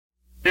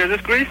Is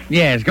this Grease?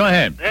 Yes, go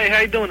ahead. Hey, how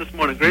you doing this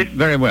morning, Grease?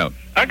 Very well.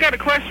 I got a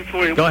question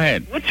for you. Go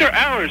ahead. What's your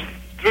hours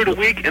through the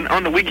week and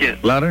on the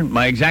weekend? Louder.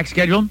 My exact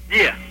schedule?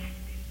 Yeah.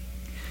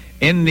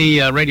 In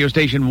the radio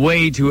station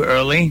way too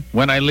early.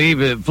 When I leave,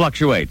 it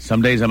fluctuates.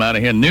 Some days I'm out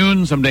of here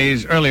noon, some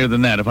days earlier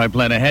than that if I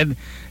plan ahead.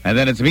 And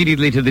then it's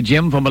immediately to the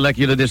gym for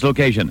molecular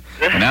dislocation.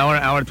 An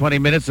hour, 20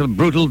 minutes of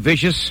brutal,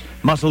 vicious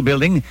muscle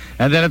building.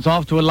 And then it's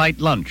off to a light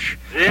lunch.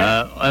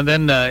 Yeah. And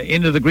then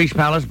into the Grease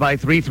Palace by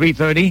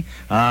 3:30.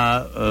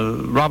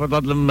 Robert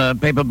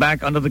Ludlum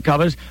paperback under the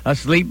covers.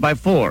 Asleep by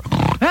 4. Up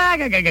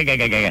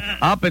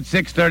at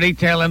 6:30,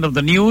 tail end of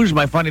the news.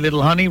 My funny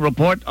little honey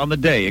report on the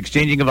day.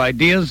 Exchanging of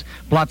ideas.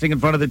 Plotting in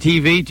front of the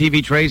TV.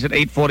 TV trays at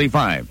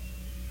 8:45.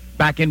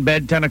 Back in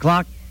bed, 10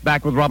 o'clock.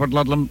 Back with Robert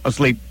Ludlum.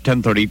 Asleep,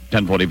 10:30,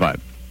 10:45.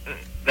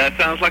 That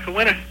sounds like a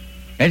winner.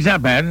 It's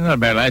not bad. It's not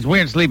bad. It's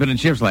weird sleeping in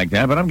shifts like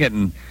that, but I'm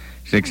getting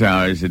 6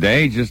 hours a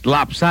day, just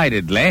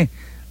lopsidedly.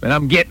 But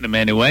I'm getting them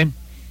anyway.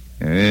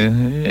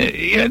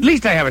 At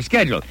least I have a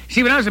schedule.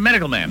 See, when I was a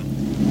medical man,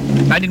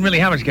 I didn't really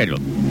have a schedule.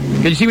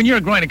 Because, you see, when you're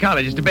a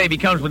gynecologist, the baby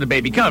comes when the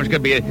baby comes.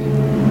 Could be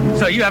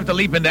so you have to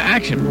leap into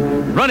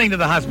action. Running to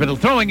the hospital,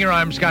 throwing your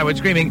arms skyward,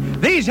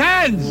 screaming, "These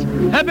hands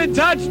have been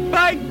touched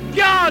by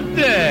God!"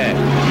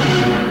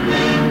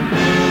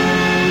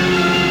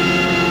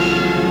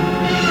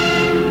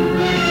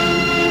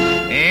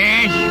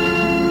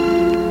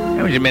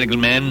 I was a medical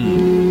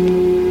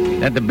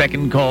man. At the beck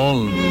and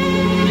call.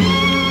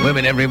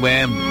 Women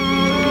everywhere.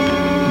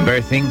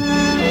 Birthing.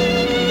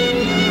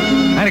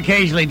 I'd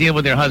occasionally deal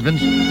with their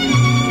husbands.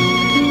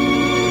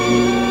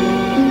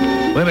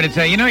 Women would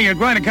say, "You know, you're a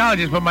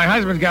gynecologist, but my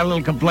husband's got a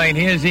little complaint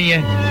here. Is he, you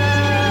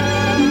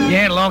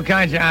handle all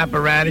kinds of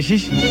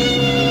apparatuses?"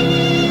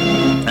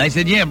 I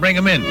said, "Yeah, bring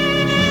him in.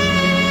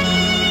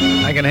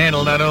 I can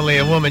handle not only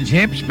a woman's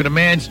hips, but a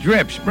man's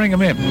drips. Bring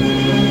him in."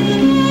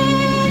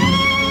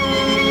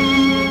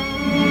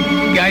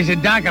 The guy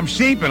said, "Doc, I'm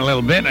seeping a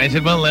little bit." I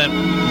said, "Well,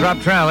 drop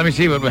trowel. Let me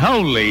see what..."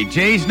 Holy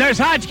jeez. Nurse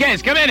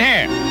Hodgkins, come in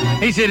here.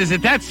 He said, "Is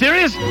it that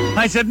serious?"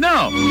 I said,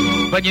 "No.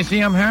 But you see,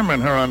 I'm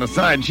hammering her on the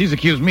side, and she's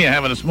accused me of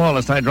having the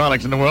smallest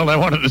hydraulics in the world. I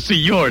wanted to see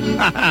yours." Look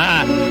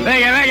at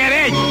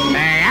it.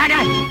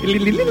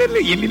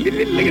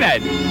 Look at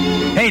that.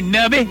 Hey,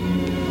 Nubby.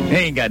 He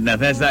ain't got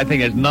nothing. I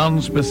think it's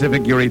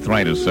non-specific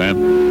urethritis, sir.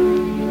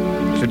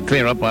 Should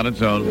clear up on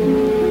its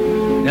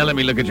own. Now let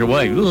me look at your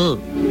wife. Oh,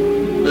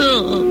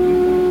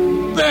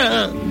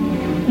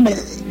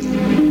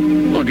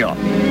 God.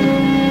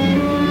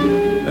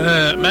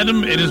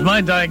 Madam, it is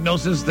my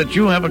diagnosis that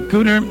you have a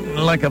cooter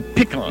like a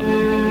pickle.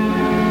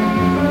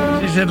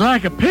 She said,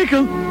 "Like a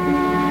pickle?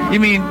 You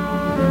mean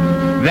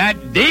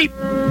that deep?"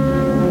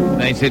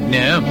 I said,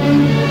 "No."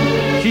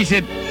 She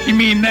said, "You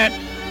mean that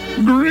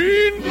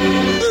green?"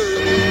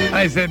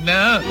 I said,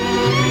 "No.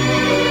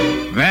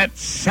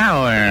 That's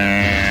sour."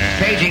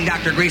 Paging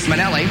Dr. Greaseman.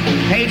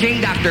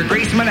 Paging Dr.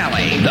 Greaseman.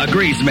 The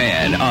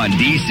Greaseman on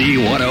DC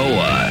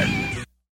 101.